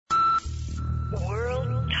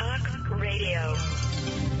Radio.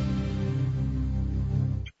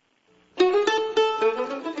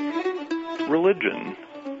 Religion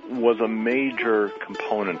was a major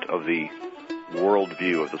component of the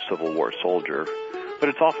worldview of the Civil War soldier, but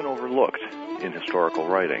it's often overlooked in historical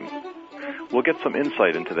writing. We'll get some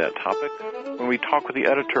insight into that topic when we talk with the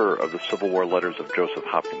editor of the Civil War Letters of Joseph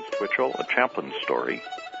Hopkins Twitchell, A Chaplain's Story,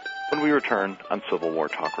 when we return on Civil War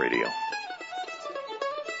Talk Radio.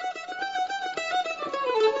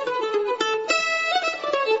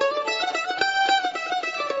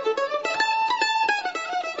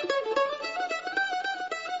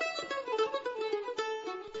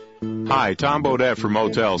 Hi, Tom Bodette from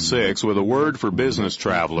Motel 6 with a word for business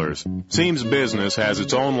travelers. Seems business has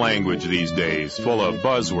its own language these days, full of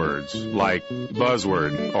buzzwords, like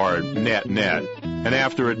buzzword or net. And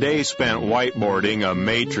after a day spent whiteboarding a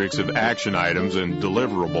matrix of action items and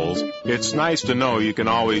deliverables, it's nice to know you can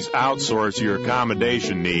always outsource your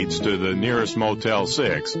accommodation needs to the nearest Motel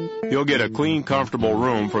 6. You'll get a clean, comfortable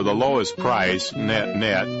room for the lowest price,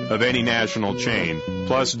 net, of any national chain,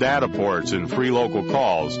 plus data ports and free local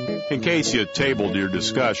calls, in case you tabled your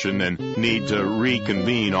discussion and need to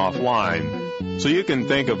reconvene offline. So you can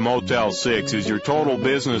think of Motel 6 as your total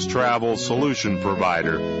business travel solution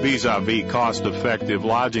provider, vis-a-vis cost-effective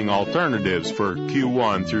lodging alternatives for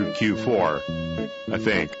Q1 through Q4, I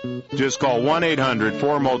think. Just call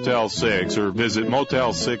 1-800-4-MOTEL-6 or visit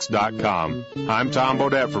motel6.com. I'm Tom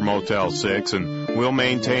Bodette for Motel 6, and we'll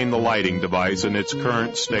maintain the lighting device in its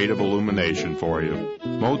current state of illumination for you.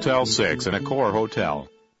 Motel 6 and Accor Hotel.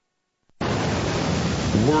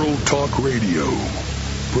 World Talk Radio,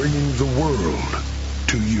 bringing the world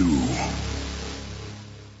to you.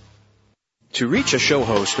 To reach a show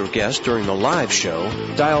host or guest during the live show,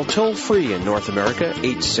 dial toll-free in North America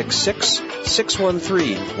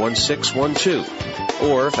 866-613-1612.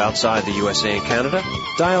 Or if outside the USA and Canada,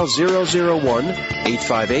 dial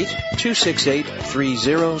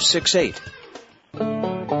 001-858-268-3068.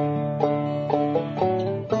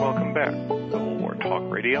 Welcome back to Civil War Talk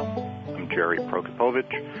Radio. I'm Jerry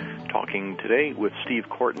Prokopovich, talking today with Steve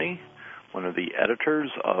Courtney, one of the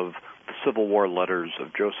editors of the Civil War Letters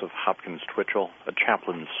of Joseph Hopkins Twitchell, A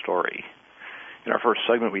Chaplain's Story. In our first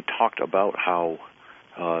segment, we talked about how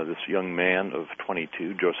this young man of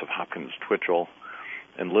 22, Joseph Hopkins Twitchell,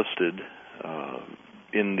 enlisted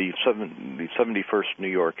in the 71st New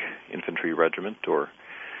York Infantry Regiment, or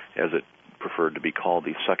as it preferred to be called,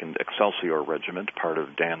 the 2nd Excelsior Regiment, part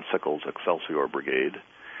of Dan Sickles' Excelsior Brigade.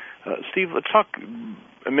 Steve, let's talk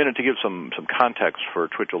a minute to give some context for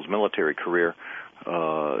Twitchell's military career.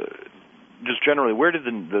 Just generally, where did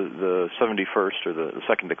the 71st or the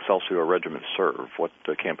 2nd Excelsior Regiment serve? What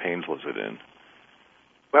campaigns was it in?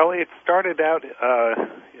 Well, it started out,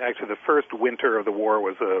 actually the first winter of the war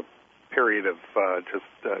was a period of just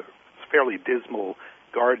fairly dismal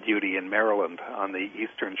guard duty in Maryland on the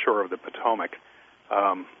eastern shore of the Potomac.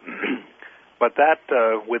 But that,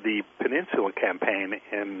 with the Peninsula Campaign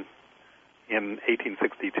in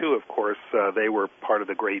 1862, of course, they were part of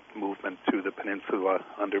the great movement to the Peninsula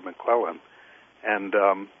under McClellan, and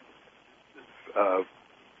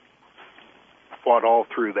fought all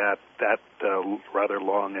through that rather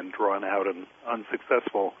long and drawn-out and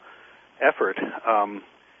unsuccessful effort.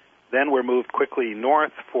 Then we're moved quickly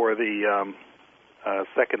north for the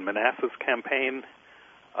Second Manassas Campaign.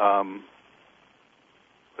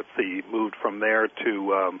 Moved from there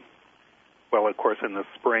to, well, of course, in the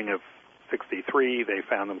spring of 63, they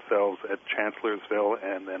found themselves at Chancellorsville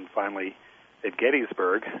and then finally at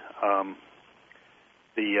Gettysburg. And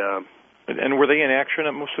were they in action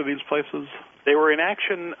at most of these places? They were in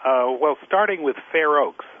action, starting with Fair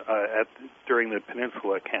Oaks during the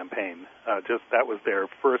Peninsula Campaign. That was their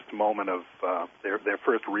first moment of their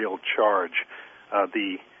first real charge.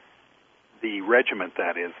 The regiment,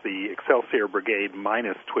 that is, the Excelsior Brigade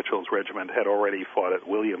minus Twitchell's regiment, had already fought at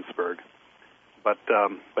Williamsburg. But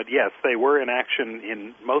yes, they were in action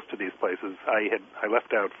in most of these places. I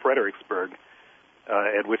left out Fredericksburg,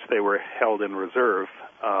 at which they were held in reserve.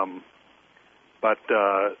 But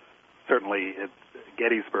certainly at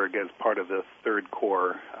Gettysburg, as part of the Third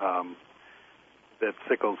Corps, that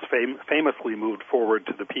Sickles famously moved forward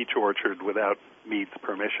to the Peach Orchard without Meade's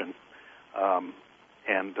permission.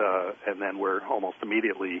 And then were almost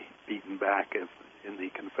immediately beaten back in the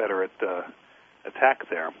Confederate attack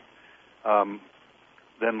there.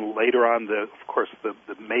 Then later on, of course, the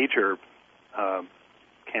major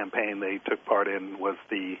campaign they took part in was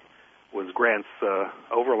Grant's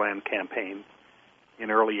Overland Campaign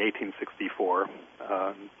in early 1864,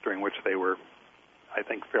 during which they were, I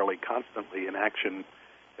think, fairly constantly in action,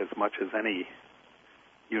 as much as any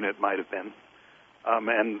unit might have been.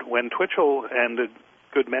 And when Twitchell and a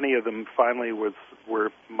good many of them finally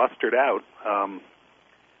were mustered out,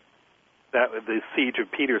 that the siege of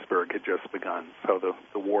Petersburg had just begun. So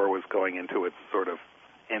the war was going into its sort of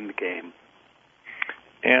end game.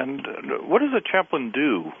 And what does a chaplain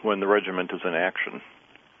do when the regiment is in action?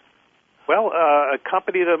 Well,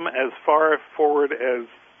 accompany them as far forward as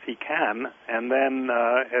he can, and then,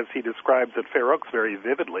 as he describes at Fair Oaks very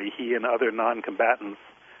vividly, he and other non-combatants,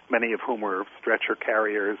 many of whom were stretcher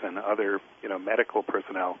carriers and other, medical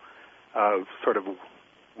personnel, sort of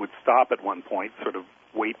would stop at one point, sort of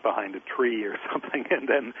wait behind a tree or something, and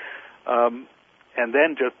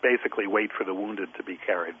then just basically wait for the wounded to be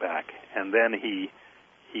carried back. And then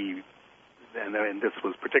and this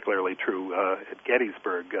was particularly true at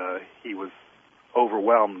Gettysburg, he was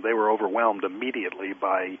overwhelmed. They were overwhelmed immediately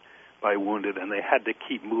by wounded, and they had to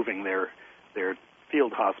keep moving their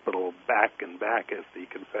field hospital back and back as the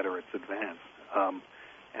Confederates advanced.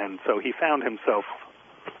 And so he found himself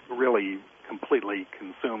really completely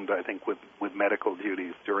consumed, I think, with medical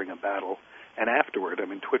duties during a battle. And afterward,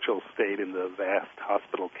 Twitchell stayed in the vast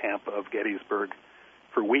hospital camp of Gettysburg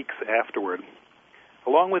for weeks afterward,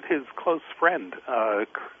 along with his close friend,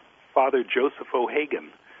 Father Joseph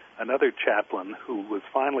O'Hagan, another chaplain who was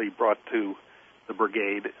finally brought to the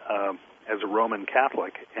brigade as a Roman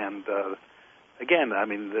Catholic. And again,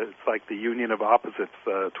 it's like the union of opposites,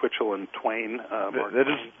 Twitchell and Twain. I'm going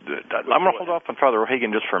to hold off on Father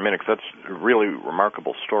O'Hagan just for a minute, because that's a really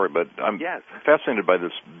remarkable story. But I'm fascinated by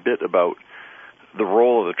this bit about the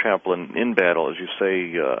role of the chaplain in battle, as you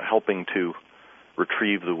say, helping to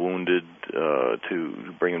retrieve the wounded,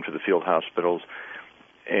 to bring them to the field hospitals,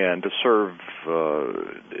 and to serve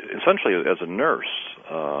essentially as a nurse,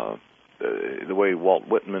 the way Walt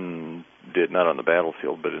Whitman did, not on the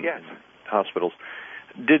battlefield, but in hospitals.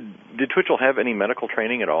 Did Twitchell have any medical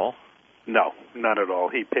training at all? No, none at all.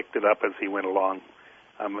 He picked it up as he went along.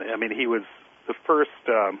 He was the first.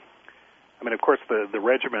 Of course, the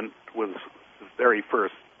regiment was the very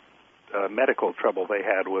first medical trouble they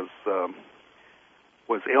had was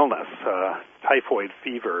illness, typhoid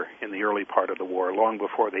fever in the early part of the war, long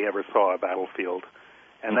before they ever saw a battlefield.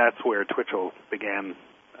 And that's where Twitchell began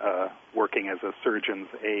working as a surgeon's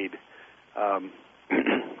aide, and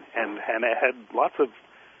had lots of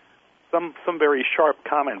some very sharp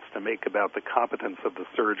comments to make about the competence of the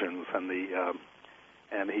surgeons, and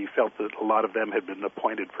he felt that a lot of them had been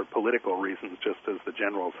appointed for political reasons, just as the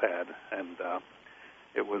generals had, and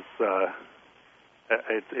it was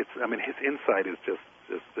his insight is just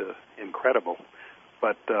incredible.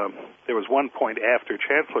 But there was one point after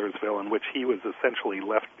Chancellorsville in which he was essentially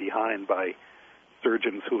left behind by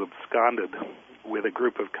surgeons who absconded with a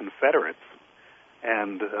group of Confederates,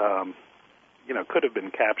 and could have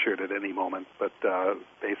been captured at any moment, but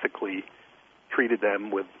basically treated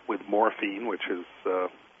them with morphine, which was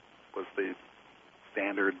the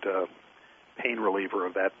standard pain reliever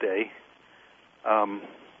of that day,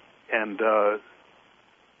 and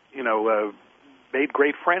made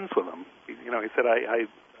great friends with them. He said,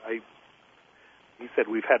 he said,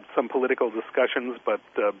 we've had some political discussions, but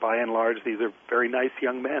by and large, these are very nice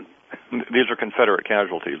young men. These are Confederate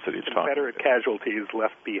casualties that he's talking about. Confederate casualties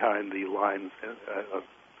left behind the lines,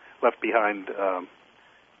 left behind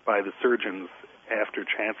by the surgeons after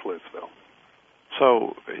Chancellorsville.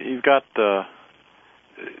 So you've got,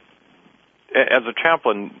 as a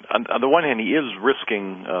chaplain, on the one hand, he is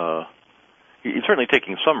risking, he's certainly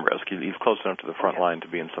taking some risk. He's close enough to the front line to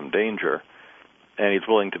be in some danger, and he's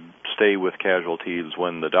willing to stay with casualties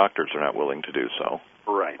when the doctors are not willing to do so.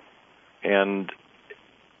 Right. And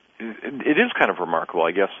it is kind of remarkable,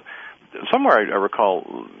 I guess. Somewhere I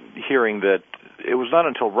recall hearing that it was not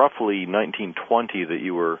until roughly 1920 that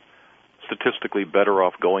you were statistically better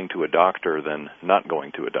off going to a doctor than not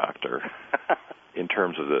going to a doctor in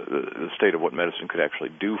terms of the state of what medicine could actually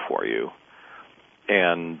do for you.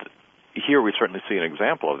 And here we certainly see an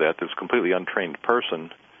example of that. This completely untrained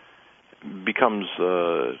person becomes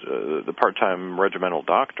the part-time regimental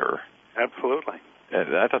doctor. Absolutely.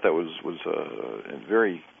 And I thought that was a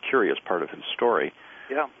very curious part of his story.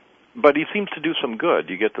 Yeah. But he seems to do some good.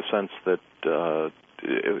 You get the sense that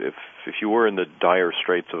if you were in the dire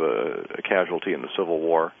straits of a casualty in the Civil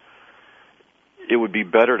War, it would be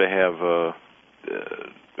better to have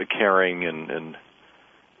a caring and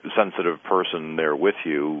sensitive person there with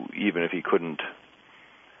you, even if he couldn't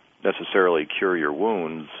necessarily cure your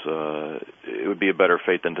wounds. It would be a better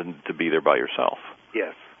fate than to be there by yourself.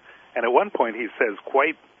 Yes. And at one point he says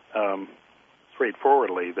quite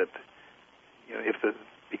straightforwardly that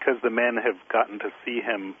because the men have gotten to see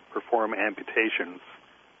him perform amputations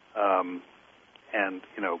and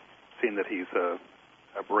seen that he's a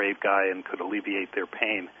brave guy and could alleviate their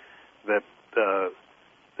pain, that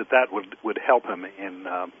would help him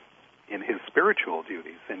in his spiritual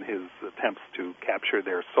duties, in his attempts to capture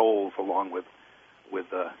their souls along with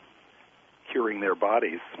curing their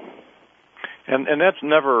bodies. And that's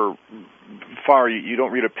never far. You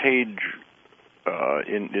don't read a page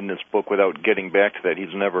in this book without getting back to that.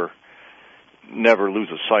 He's never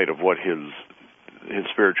loses sight of what his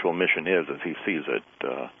spiritual mission is as he sees it.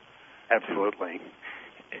 Absolutely.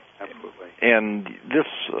 And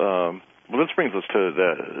this brings us to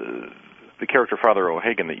the character Father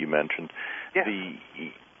O'Hagan that you mentioned. Yes.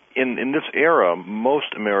 In this era,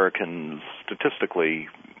 most Americans, statistically,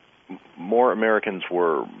 more Americans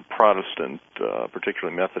were Protestant,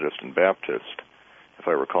 particularly Methodist and Baptist, if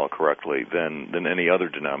I recall correctly, than any other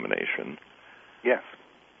denomination. Yes.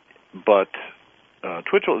 But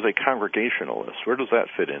Twitchell is a Congregationalist. Where does that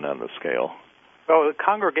fit in on the scale? Well, a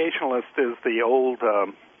Congregationalist is the old,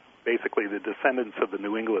 basically the descendants of the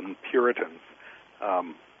New England Puritans.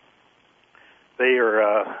 They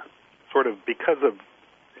are sort of, because of,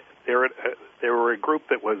 they were a group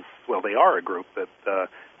that was, well, they are a group that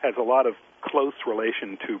has a lot of close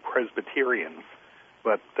relation to Presbyterians,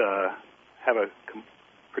 but have a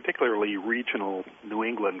particularly regional New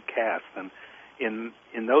England cast. And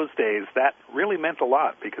in those days, that really meant a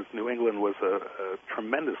lot because New England was a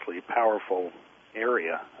tremendously powerful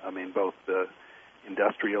area. I mean, both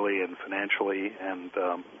industrially and financially, and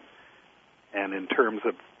in terms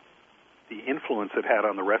of the influence it had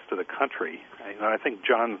on the rest of the country. I think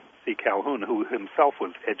John C. Calhoun, who himself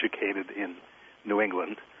was educated in New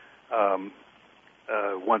England,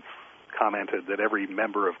 once commented that every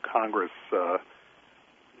member of Congress, a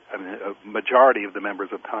majority of the members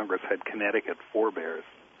of Congress had Connecticut forebears.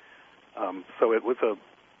 So it was a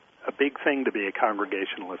big thing to be a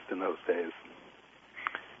Congregationalist in those days.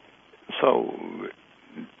 So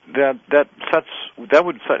that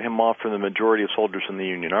would set him off from the majority of soldiers in the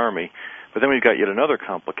Union Army. But then we've got yet another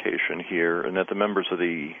complication here, in that the members of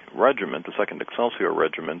the regiment, the 2nd Excelsior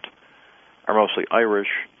Regiment, are mostly Irish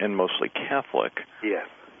and mostly Catholic. Yes.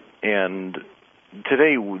 And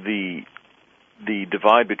today the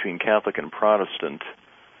divide between Catholic and Protestant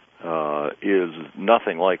is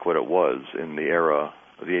nothing like what it was in the era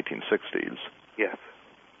of the 1860s. Yes.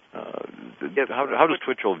 How does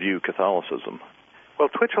Twitchell view Catholicism? Well,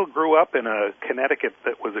 Twitchell grew up in a Connecticut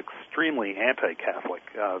that was extremely anti-Catholic.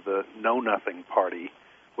 The Know Nothing Party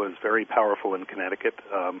was very powerful in Connecticut,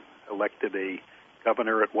 elected a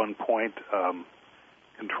governor at one point,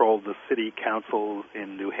 controlled the city council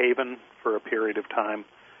in New Haven for a period of time,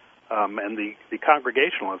 and the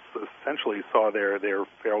Congregationalists essentially saw their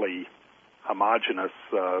fairly homogenous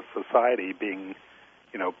society being,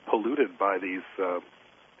 polluted by these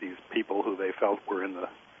people who they felt were in the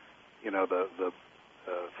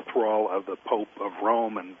thrall of the Pope of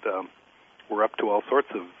Rome, and were up to all sorts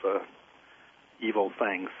of evil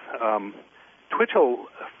things. Twitchell,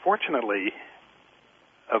 fortunately,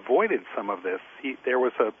 avoided some of this. There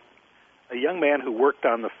was a young man who worked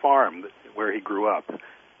on the farm where he grew up,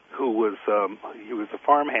 who was he was a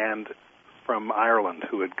farmhand from Ireland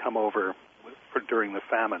who had come over during the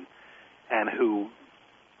famine, and who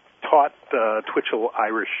taught Twitchell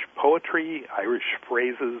Irish poetry, Irish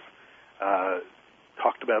phrases,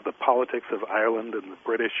 talked about the politics of Ireland and the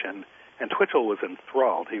British, and Twitchell was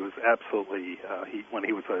enthralled. He was absolutely, when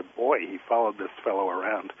he was a boy, he followed this fellow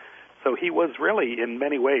around. So he was really, in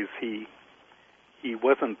many ways, he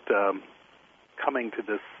wasn't coming to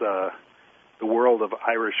this, the world of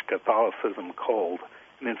Irish Catholicism cold.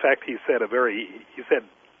 And in fact, he said,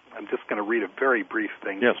 I'm just going to read a very brief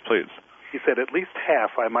thing. Yes, please. He said, at least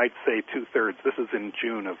half, I might say two-thirds, this is in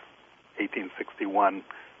June of 1861,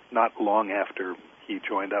 not long after he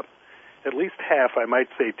joined up. At least half, I might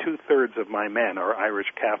say two-thirds of my men are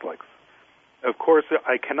Irish Catholics. Of course,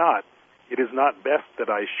 I cannot, it is not best that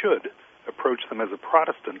I should approach them as a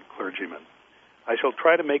Protestant clergyman. I shall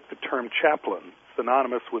try to make the term chaplain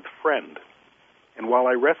synonymous with friend. And while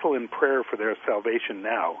I wrestle in prayer for their salvation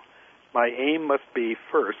now, my aim must be,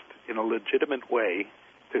 first, in a legitimate way,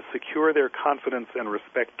 to secure their confidence and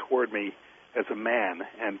respect toward me as a man,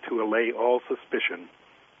 and to allay all suspicion,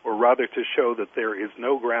 or rather to show that there is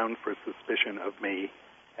no ground for suspicion of me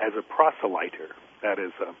as a proselyter, that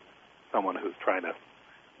is, someone who's trying to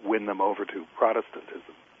win them over to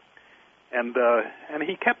Protestantism. And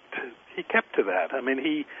he kept to that. I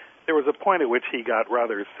mean, there was a point at which he got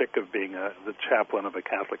rather sick of being the chaplain of a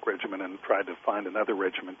Catholic regiment and tried to find another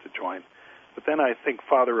regiment to join. But then I think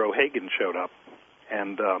Father O'Hagan showed up,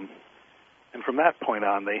 and from that point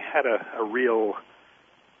on, they had a real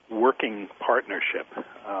working partnership.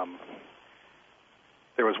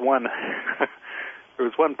 There was one there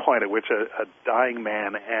was one point at which a dying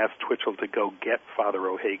man asked Twitchell to go get Father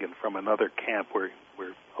O'Hagan from another camp where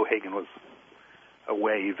O'Hagan was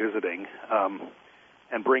away visiting,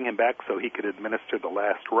 and bring him back so he could administer the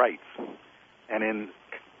last rites. And in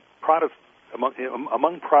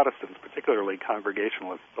among Protestants, particularly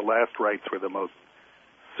Congregationalists, the last rites were the most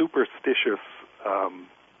superstitious,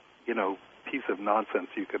 piece of nonsense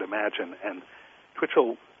you could imagine. And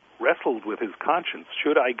Twitchell wrestled with his conscience.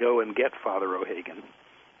 Should I go and get Father O'Hagan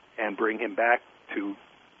and bring him back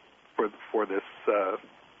for this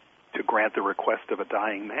to grant the request of a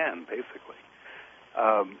dying man, basically?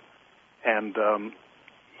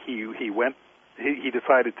 He went. He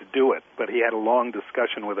decided to do it, but he had a long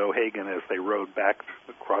discussion with O'Hagan as they rode back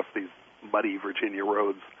across these muddy Virginia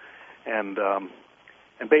roads, and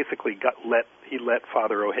basically he let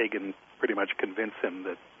Father O'Hagan pretty much convince him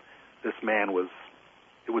that this man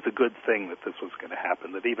it was a good thing that this was going to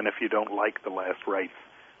happen, that even if you don't like the last rites,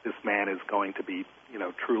 this man is going to be,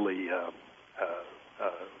 truly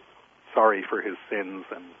sorry for his sins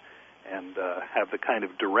and have the kind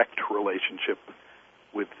of direct relationship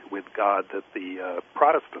with God that the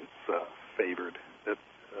Protestants favored, that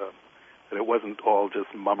it wasn't all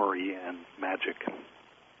just mummery and magic.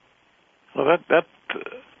 Well,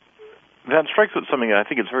 that strikes at something I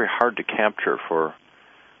think it's very hard to capture for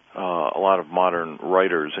a lot of modern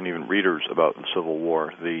writers and even readers about the Civil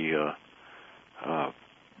War, the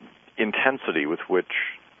intensity with which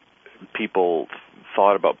people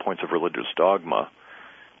thought about points of religious dogma.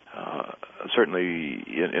 Certainly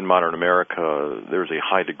in modern America, there's a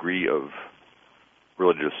high degree of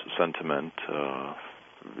religious sentiment,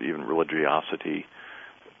 even religiosity,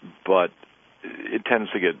 but it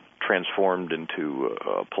tends to get transformed into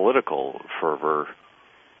political fervor,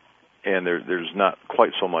 and there's not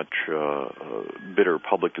quite so much bitter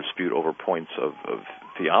public dispute over points of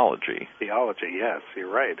theology. Theology, yes, you're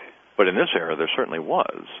right. But in this era, there certainly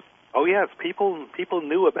was. Oh yes, people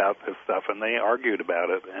knew about this stuff, and they argued about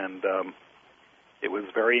it, and it was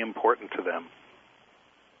very important to them.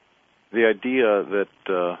 The idea that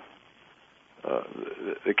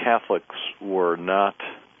the Catholics were not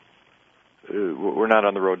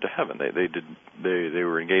on the road to heaven. They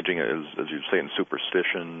were engaging, as you say, in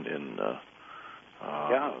superstition,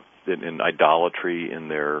 in idolatry, in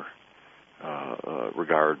their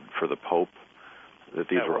regard for the Pope. That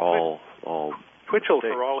these were all Twitchell,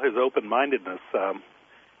 mistakes. for all his open-mindedness,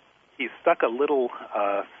 he stuck a little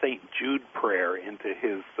St. Jude prayer into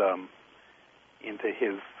his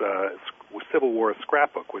Civil War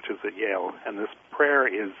scrapbook, which is at Yale, and this prayer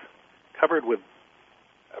is covered with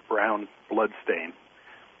a brown blood stain.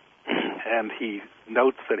 And he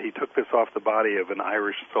notes that he took this off the body of an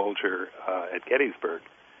Irish soldier at Gettysburg,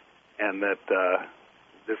 and that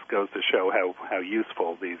this goes to show how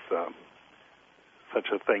useful these such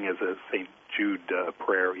a thing as a St. Jude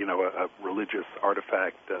prayer, a religious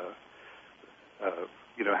artifact.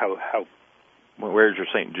 How. Well, where's your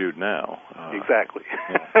St. Jude now? Exactly.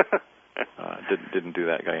 Didn't do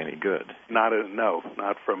that guy any good. Not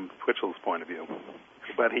from Twitchell's point of view.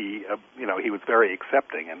 But he was very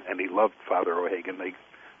accepting, and he loved Father O'Hagan. They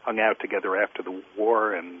hung out together after the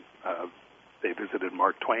war, and they visited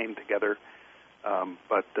Mark Twain together.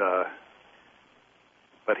 But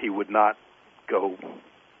he would not go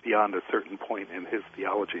beyond a certain point in his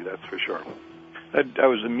theology, that's for sure. I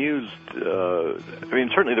was amused.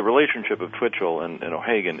 Certainly the relationship of Twitchell and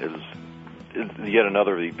O'Hagan is yet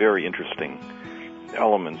another of the very interesting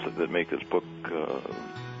elements that make this book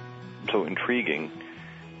so intriguing.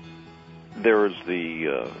 There is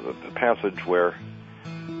the passage where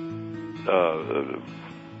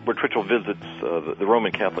Twitchell visits the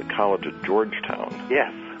Roman Catholic College at Georgetown.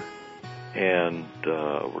 Yes. And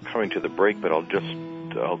we're coming to the break, but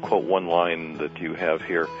I'll quote one line that you have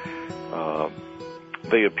here.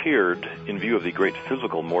 They appeared, in view of the great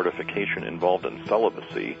physical mortification involved in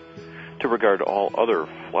celibacy, to regard all other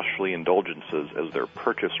fleshly indulgences as their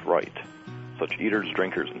purchased right. Such eaters,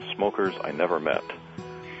 drinkers, and smokers I never met.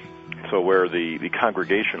 So where the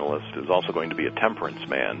Congregationalist is also going to be a temperance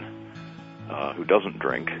man who doesn't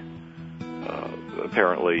drink,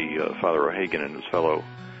 apparently Father O'Hagan and his fellow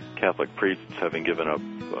Catholic priests, having given up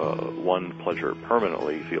one pleasure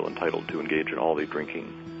permanently, feel entitled to engage in all the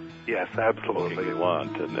drinking. Yes, absolutely. They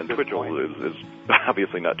want, and Twitchell is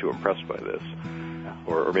obviously not too impressed by this,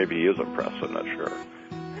 or maybe he is impressed. I'm not sure.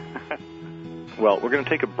 Well, we're going to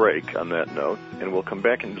take a break on that note, and we'll come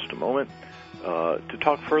back in just a moment to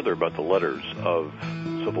talk further about the letters of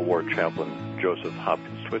Civil War chaplain Joseph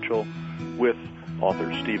Hopkins Twitchell with author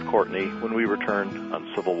Steve Courtney when we return on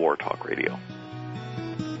Civil War Talk Radio.